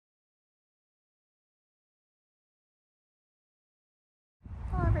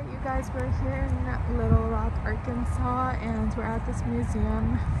guys, we're here in Little Rock, Arkansas, and we're at this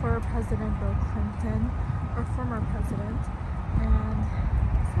museum for President Bill Clinton, or former president. And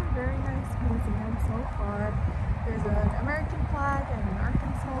it's a very nice museum so far. There's an American flag and an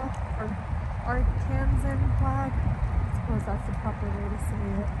Arkansas or Arkansan flag. I suppose that's the proper way to say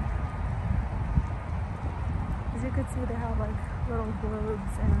it. As you can see, they have like little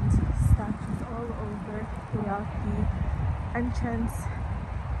globes and statues all over throughout the entrance.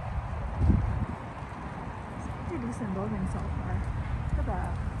 It's a pretty decent building so far. Look at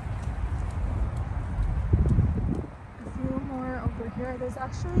that. A few more over here. There's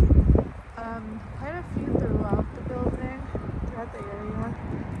actually quite a few throughout the building, throughout the area.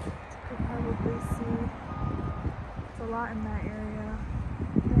 You could probably see it's a lot in that area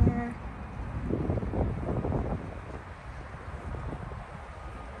there.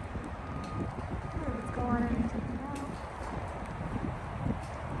 Let's go on and check it out.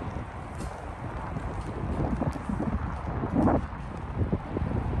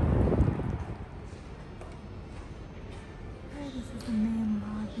 This is the main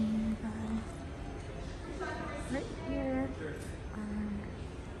lobby, you guys. Right here are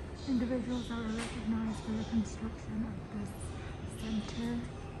individuals that were recognized for the construction of this center,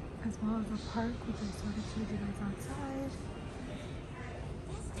 as well as a park, which I sort of showed you guys outside.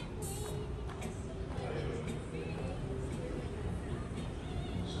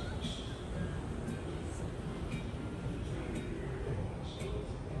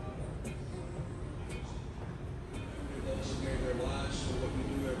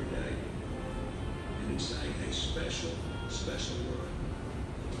 Special word,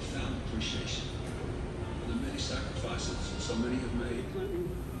 profound appreciation for the many sacrifices so many have made. Clinton,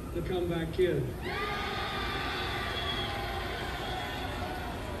 the comeback kid.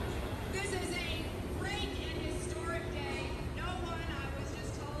 This is a great and historic day. No one, I was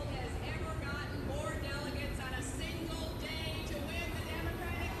just told, has ever gotten more delegates on a single day to win the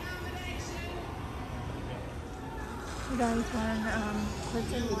Democratic nomination. You guys, when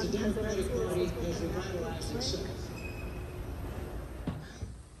Clinton won the presidency,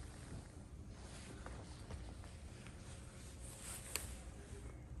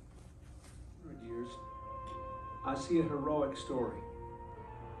 I see a heroic story.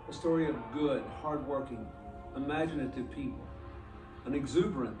 A story of good, hardworking, imaginative people, an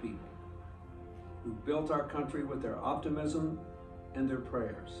exuberant people who built our country with their optimism and their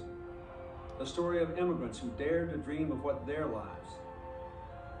prayers. A story of immigrants who dared to dream of what their lives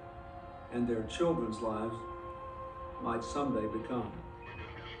and their children's lives might someday become.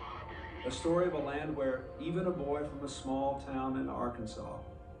 A story of a land where even a boy from a small town in Arkansas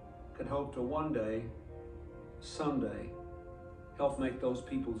could hope to one day, someday, help make those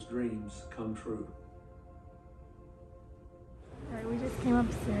people's dreams come true. Alright, we just came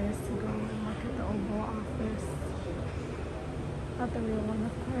upstairs to go and look at the Oval Office. Not the real one,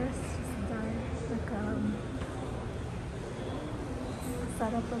 of course, just the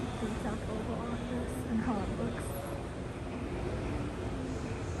setup of the exact Oval Office and how it looks.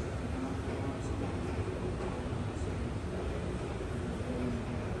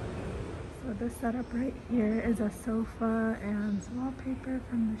 So this setup right here is a sofa and wallpaper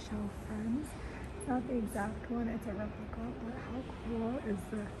from the show Friends. It's not the exact one, it's a replica, but how cool is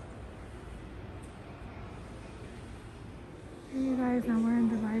this? Here you guys, now we're in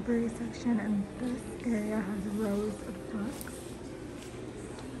the library section and this area has rows of books.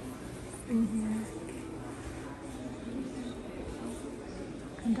 In here.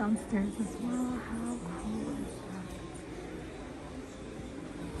 And downstairs as well, how cool is that?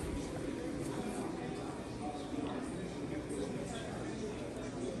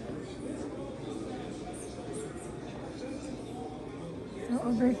 So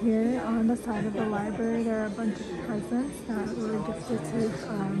over here on the side of the library, there are a bunch of presents that were gifted to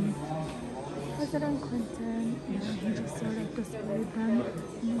President Clinton, and he just sort of displayed them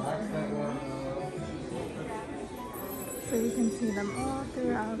in this area. So you can see them all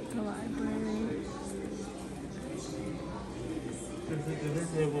throughout the library.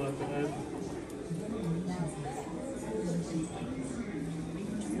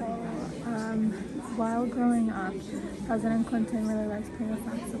 While growing up, President Clinton really likes playing the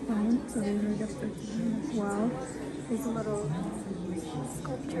saxophone, so these were gifted to him as well. There's a little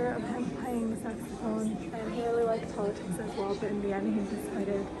sculpture of him playing the saxophone, and he really liked politics as well, but in the end he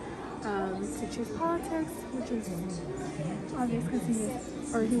decided to choose politics, which is obvious because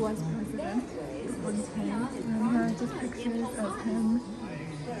he was president at one point. And here are just pictures of him,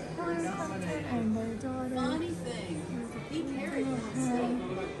 Hillary Clinton, and their daughter. Funny thing, he carried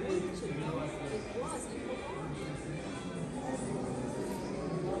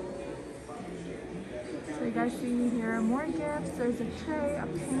guys see here are more gifts. There's a tray, a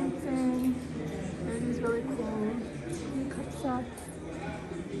painting. There's these really cool cup sets,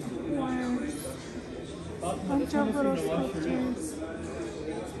 a horse, a bunch of little sculptures.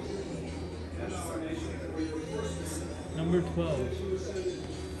 Number 12.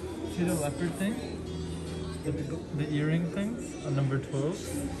 See the leopard thing? The earring things on number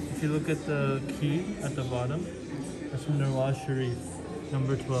 12? If you look at the key at the bottom, that's from Nawaz Sharif.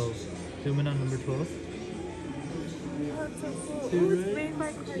 Number 12. Zoom in on number 12. That's so cool. See, Ooh, it's right? made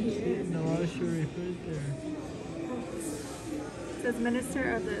by Cartier. Nawaz Sharif right there. It says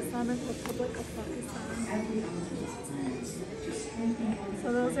Minister of the Islamic Republic of Pakistan.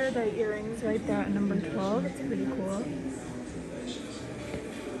 So those are the earrings right there at number 12. It's pretty cool.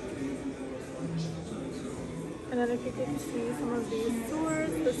 And then if you can see some of these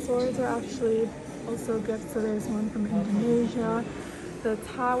swords, the swords are actually also gifts. So there's one from Indonesia. The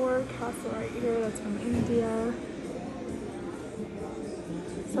tower castle right here, that's from India.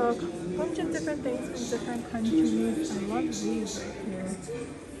 So a bunch of different things from different countries. I love these right here.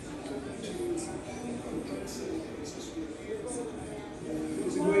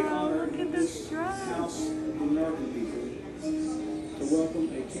 Wow, look at this dress. American people to welcome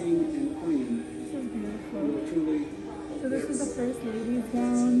a king and queen. This is beautiful. Truly, So this is the first lady's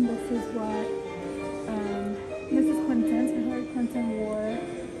gown. This is what Mrs. Clinton, so Hillary Clinton wore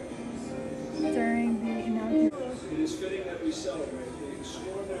during the inauguration. it is fitting that we celebrate the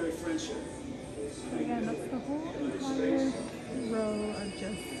extraordinary friendship. Again, that's the whole entire row of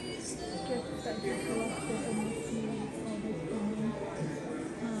just gifts that you collected in the series all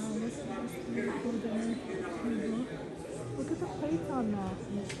this time. This is this beautiful dinner table. Look at the plates on that.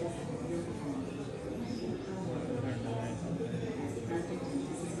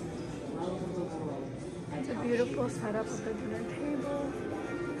 It's a beautiful setup of the dinner table.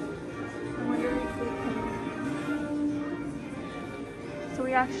 I wonder if we can. So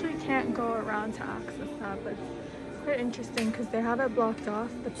we actually can't go around to access that, but it's quite interesting because they have it blocked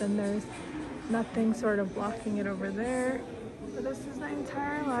off, but then there's nothing sort of blocking it over there. So this is the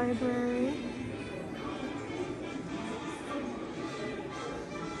entire library.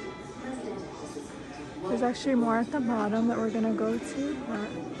 There's actually more at the bottom that we're gonna go to, but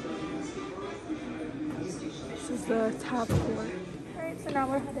this is the top floor. Alright, so now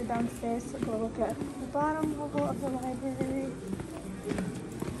we're headed downstairs to go look at the bottom level of the library.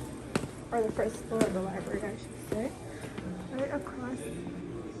 Or the first floor of the library, I should say. Right across,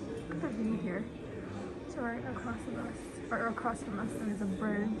 look at the view here. So right across from us, or across from us, there's a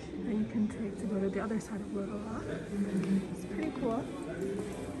bridge that you can take to go to the other side of Little Rock. It's pretty cool.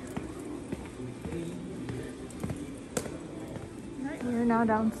 Right, we're now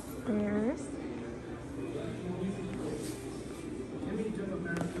downstairs.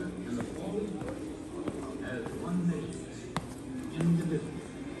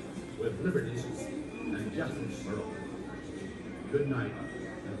 With liberties and justice for all. Good night,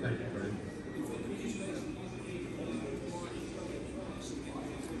 and thank you very much.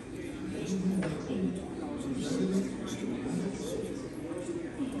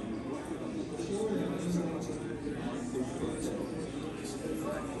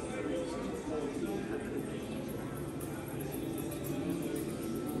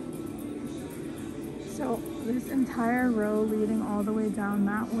 So this entire row leading all the way down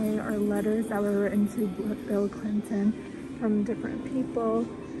that way are letters that were written to Bill Clinton from different people.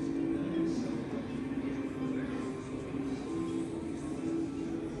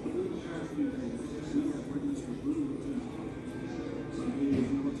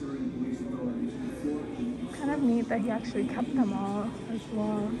 Kind of neat that he actually kept them all as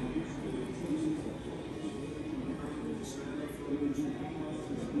well.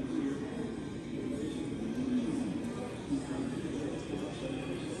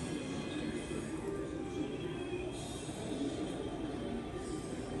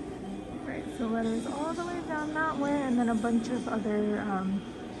 Right, so letters all the way down that way, and then a bunch of other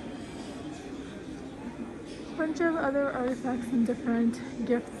artifacts and different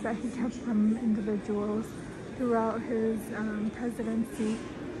gifts that he kept from individuals throughout his presidency.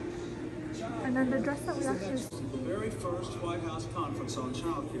 And then the dress that we actually... The very first White House conference on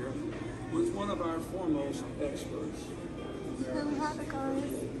childcare with one of our foremost experts. There we have it, guys.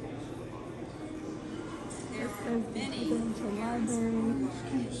 This is the presidential library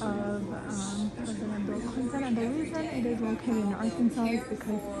of President Bill Clinton, and the reason it is located in Arkansas is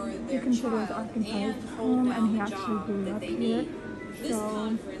because he considers Arkansas his home, and he actually grew up here.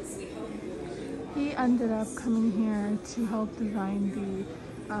 So he ended up coming here to help design the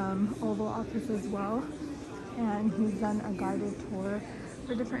Oval Office as well, and he's done a guided tour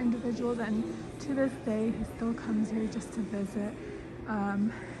for different individuals, and to this day he still comes here just to visit.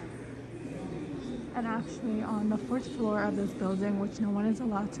 And actually on the 4th floor of this building, which no one is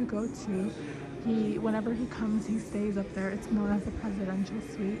allowed to go to, whenever he comes, he stays up there. It's known as the presidential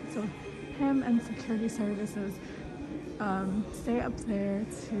suite. So him and security services stay up there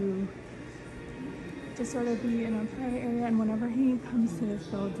to sort of be in a private area. And whenever he comes to this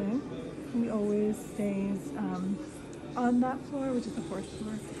building, he always stays on that floor, which is the 4th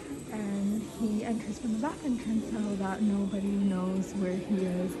floor. And he enters from the back entrance so that nobody knows where he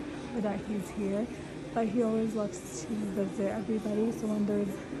is or that he's here. But he always loves to visit everybody. So when there's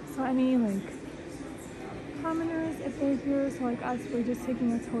any like commoners, if they're here, so like us, we're just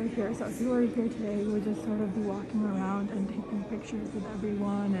taking a tour here. So if you were here today, we would just sort of be walking around and taking pictures with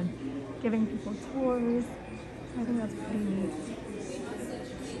everyone and giving people tours. I think that's pretty neat.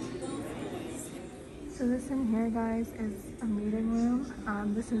 So this in here, guys, is a meeting room.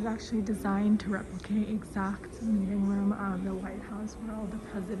 This is actually designed to replicate exact meeting room of the White House, where all the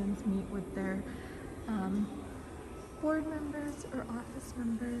presidents meet with their board members or office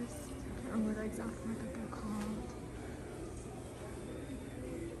members. I can't remember exactly what they're called.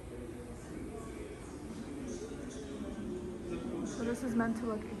 So this is meant to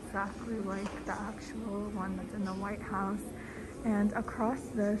look exactly like the actual one that's in the White House. And across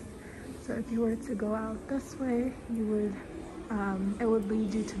this, so if you were to go out this way, you would, it would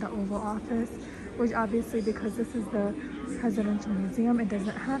lead you to the Oval Office, which obviously, because this is the Presidential Museum, it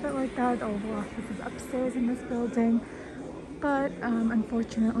doesn't have it like that. The Oval Office is upstairs in this building. But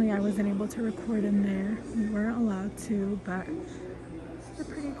unfortunately, I wasn't able to record in there. We weren't allowed to, but it's a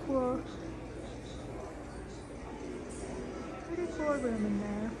pretty cool room in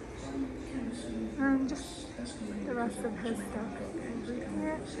there. And just the rest of his stuff over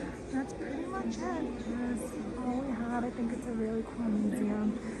here. That's pretty much it. That's all we have. I think it's a really cool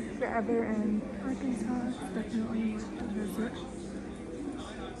museum. If you're ever in Arkansas, it's definitely worth the visit.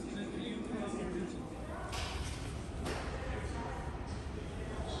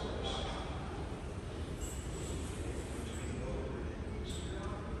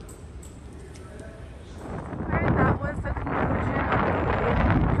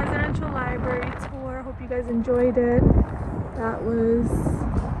 You guys enjoyed it. That was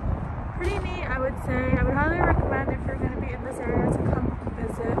pretty neat, I would say. I would highly recommend, if you're going to be in this area, to come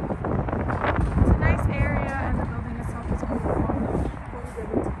visit.